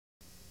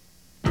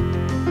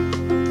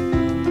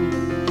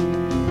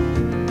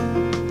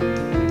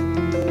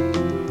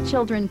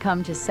Children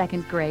come to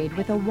second grade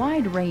with a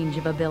wide range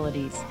of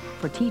abilities.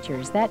 For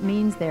teachers, that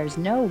means there's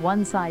no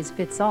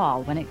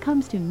one-size-fits-all when it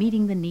comes to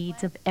meeting the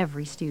needs of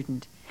every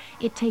student.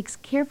 It takes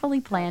carefully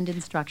planned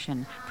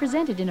instruction,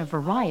 presented in a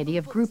variety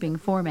of grouping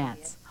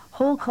formats: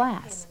 whole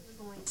class,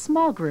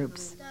 small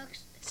groups,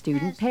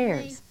 student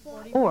pairs,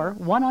 or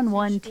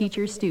one-on-one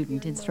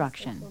teacher-student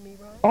instruction.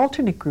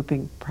 Alternate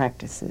grouping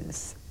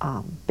practices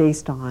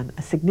based on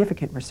a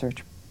significant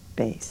research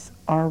base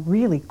are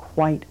really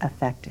quite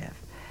effective.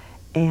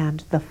 And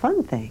the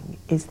fun thing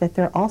is that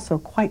they're also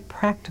quite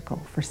practical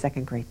for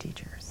second grade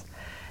teachers.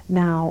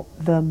 Now,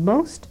 the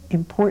most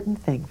important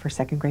thing for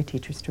second grade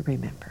teachers to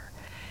remember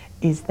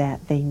is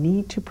that they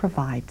need to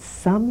provide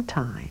some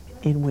time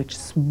in which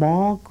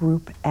small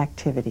group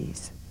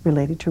activities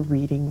related to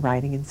reading,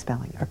 writing, and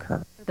spelling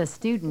occur. The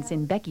students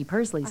in Becky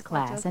Pursley's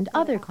class and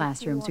other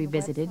classrooms we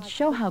visited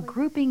show how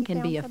grouping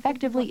can be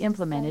effectively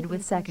implemented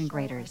with second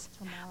graders.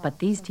 But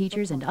these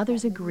teachers and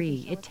others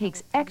agree it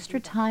takes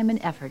extra time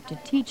and effort to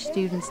teach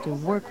students to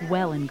work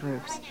well in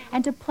groups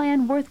and to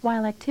plan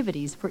worthwhile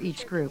activities for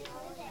each group.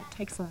 It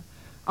takes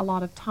a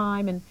lot of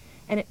time and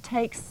it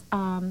takes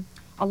a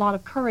lot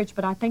of courage,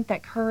 but I think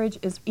that courage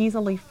is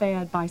easily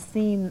fed by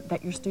seeing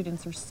that your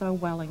students are so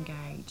well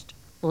engaged.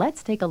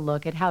 Let's take a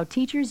look at how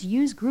teachers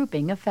use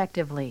grouping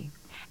effectively.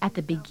 At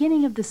the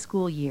beginning of the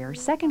school year,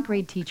 second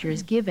grade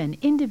teachers give an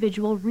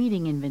individual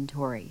reading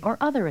inventory or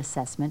other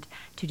assessment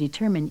to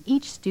determine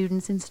each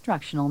student's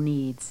instructional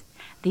needs.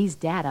 These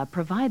data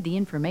provide the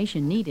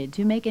information needed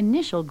to make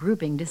initial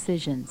grouping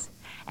decisions.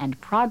 And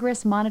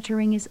progress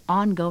monitoring is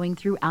ongoing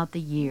throughout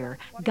the year,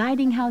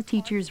 guiding how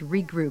teachers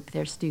regroup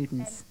their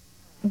students.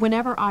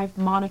 Whenever I've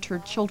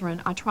monitored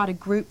children, I try to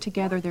group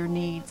together their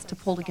needs to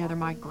pull together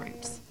my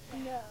groups.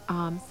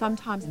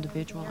 Sometimes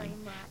individually.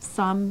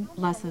 Some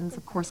lessons,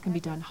 of course, can be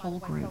done whole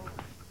group.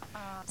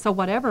 So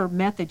whatever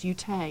method you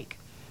take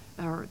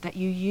or that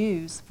you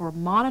use for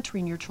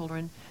monitoring your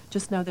children,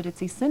 just know that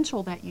it's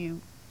essential that you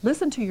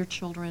listen to your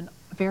children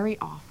very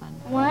often.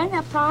 Once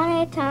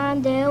upon a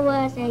time, there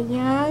was a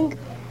young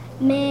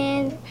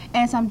man.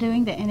 As I'm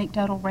doing the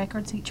anecdotal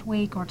records each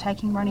week or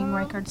taking running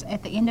records,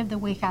 at the end of the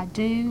week I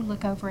do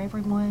look over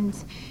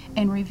everyone's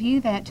and review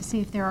that to see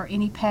if there are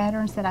any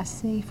patterns that I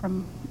see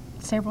from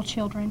several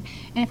children.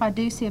 And if I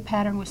do see a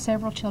pattern with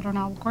several children,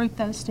 I'll group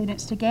those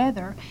students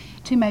together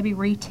to maybe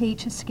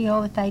reteach a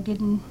skill that they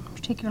didn't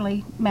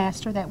particularly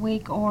master that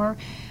week, or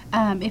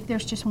if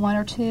there's just one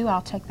or two,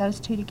 I'll take those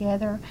two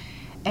together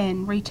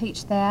and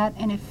reteach that.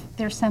 And if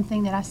there's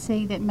something that I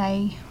see that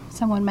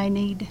someone may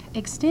need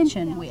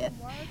extension with,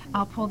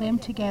 I'll pull them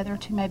together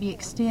to maybe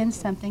extend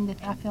something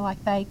that I feel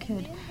like they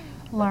could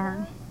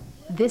learn.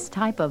 This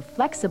type of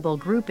flexible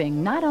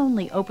grouping not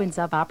only opens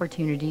up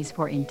opportunities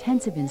for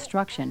intensive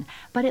instruction,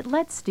 but it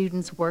lets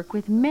students work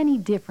with many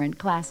different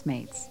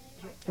classmates.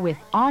 With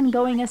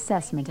ongoing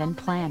assessment and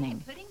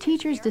planning,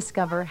 teachers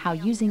discover how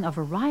using a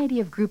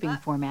variety of grouping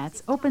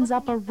formats opens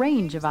up a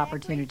range of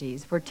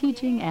opportunities for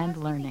teaching and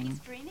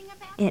learning.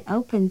 It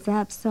opens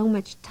up so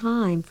much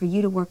time for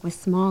you to work with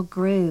small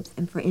groups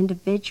and for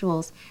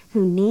individuals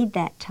who need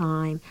that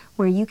time,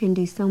 where you can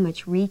do so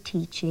much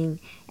reteaching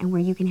and where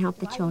you can help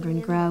the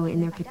children grow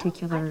in their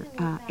particular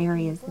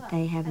areas that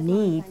they have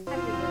needs.